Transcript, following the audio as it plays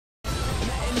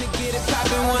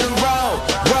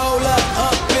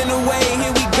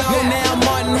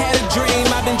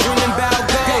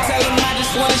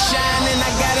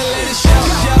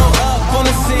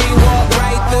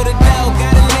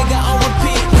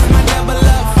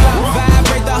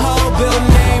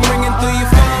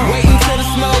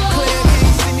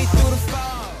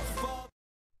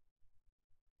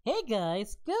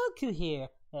guys, Goku here,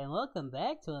 and welcome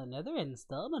back to another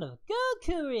installment of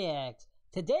Goku Reacts.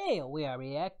 Today we are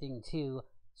reacting to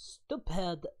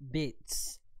STupeh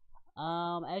Bits.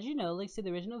 As you know, links to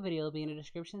the original video will be in the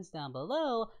descriptions down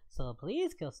below, so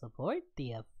please go support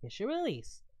the official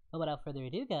release. But without further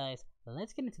ado, guys,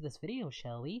 let's get into this video,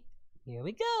 shall we? Here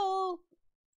we go!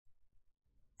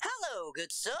 Hello,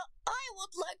 good sir. I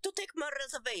would like to take my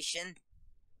reservation.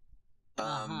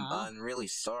 I'm really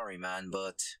sorry, man,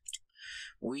 but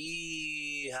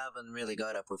we haven't really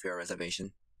got up with your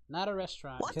reservation. Not a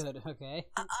restaurant. What? Good, okay.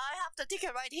 I have the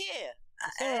ticket right here.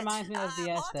 It reminds me of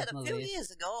the I bought it STupeh a few movies. years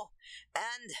ago,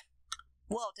 and,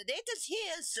 well, the date is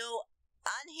here, so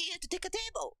I'm here to take a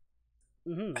table.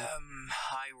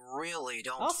 I really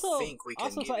don't Also- think we can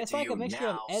also, give it it's to like a you mixture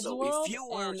of now, so Edgeworld if you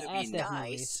were and to be STupeh nice,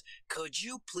 movies. could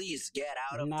you please get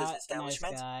out of Not this a nice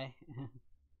establishment? guy.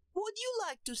 Would you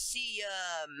like to see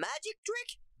a magic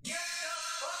trick?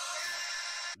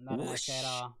 Not a nice guy at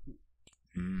all.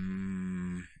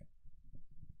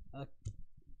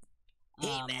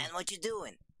 Hey man, what you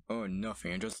doing? Oh,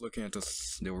 nothing. I'm just looking at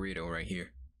this Dorito right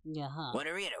here. Yeah, huh. What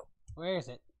Dorito? Where is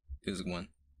it? This one.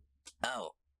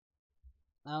 Oh,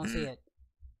 I don't see it.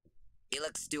 you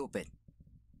look stupid.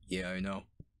 Yeah, I know.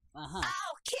 Uh-huh.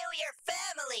 I'll kill your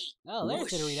family! Oh, there's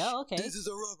the Dorito, okay. This is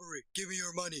a robbery. Give me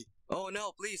your money. Oh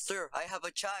no, please sir, I have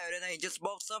a child and I just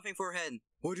bought something for him.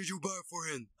 What did you buy for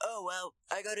him? Oh well,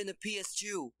 I got in a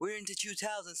PS2. We're into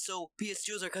 2000, so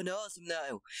PS2s are kinda awesome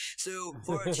now. So,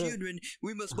 for our children,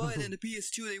 we must buy them the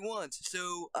PS2 they want.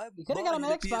 So, I You could've bought got him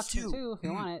him an the Xbox PS2. too, if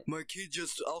you want it. My kid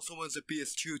just also wants a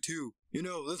PS2 too. You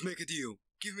know, let's make a deal.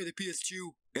 Give me the PS2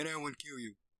 and I won't kill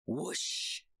you.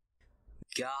 Whoosh.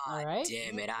 God Alright.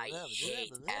 damn it, I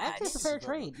hate Actually, it's a ads. fair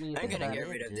trade when you I'm think gonna about get it.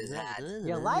 rid of this ad.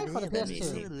 Your life for the Let me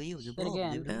PS2. Then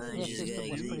again, the PS just system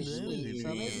was pretty sweet, so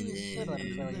maybe you should let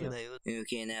him kill you.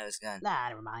 Okay, now it's gone. Nah,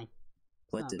 never mind.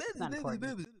 What the? It's not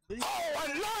important. Oh,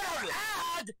 another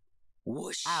ad!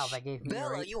 Whoosh. Ow, that gave me a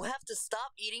Bella, rape. you have to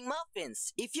stop eating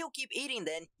muffins. If you keep eating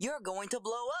them, you're going to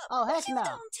blow up. Oh, heck no. Don't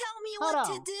tell me Hold what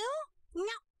on. to do.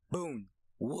 No. Boom.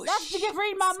 Whoosh. That's what you get for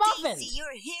eating my muffins! Stacy,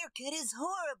 your haircut is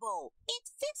horrible. It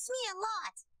fits me a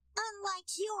lot, unlike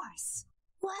yours.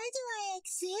 Why do I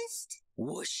exist?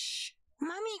 Whoosh.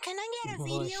 Mommy, can I get a Whoosh.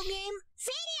 video game?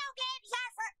 Video games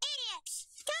are for idiots.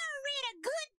 Go read a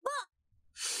good book.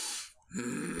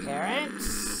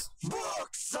 Parents?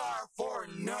 Books are for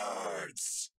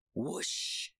nerds.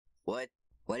 Whoosh. What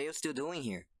are you still doing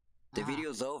here? The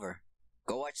video's over.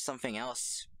 Go watch something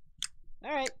else.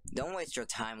 Alright. Don't waste your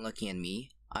time looking at me.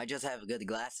 I just have good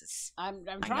glasses. I'm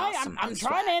I'm trying awesome. I'm I'm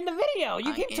trying to swag. end the video.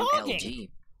 You keep talking. LG.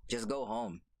 Just go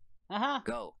home. Uh-huh.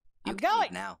 Go. You I'm can going.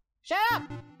 leave now. Shut up!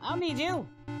 I don't need you!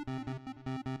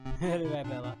 Right,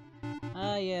 Bella.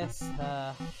 Yes,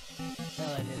 Bella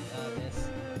did, this.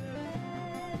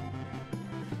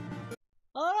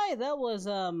 Alright, that was,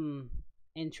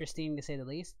 interesting to say the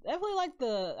least. Definitely like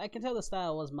I can tell the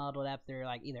style was modeled after,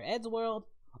 like, either Edgeworld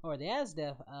or the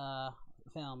STupeh,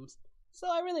 films. So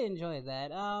I really enjoyed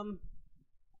that.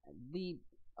 The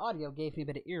audio gave me a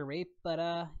bit of ear rape, but,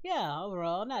 yeah,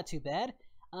 overall, not too bad.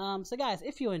 So guys,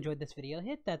 if you enjoyed this video,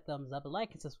 hit that thumbs up,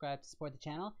 like, and subscribe to support the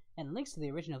channel, and links to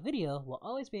the original video will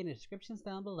always be in the descriptions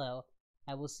down below.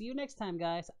 I will see you next time,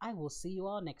 guys. I will see you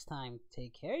all next time.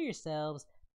 Take care of yourselves.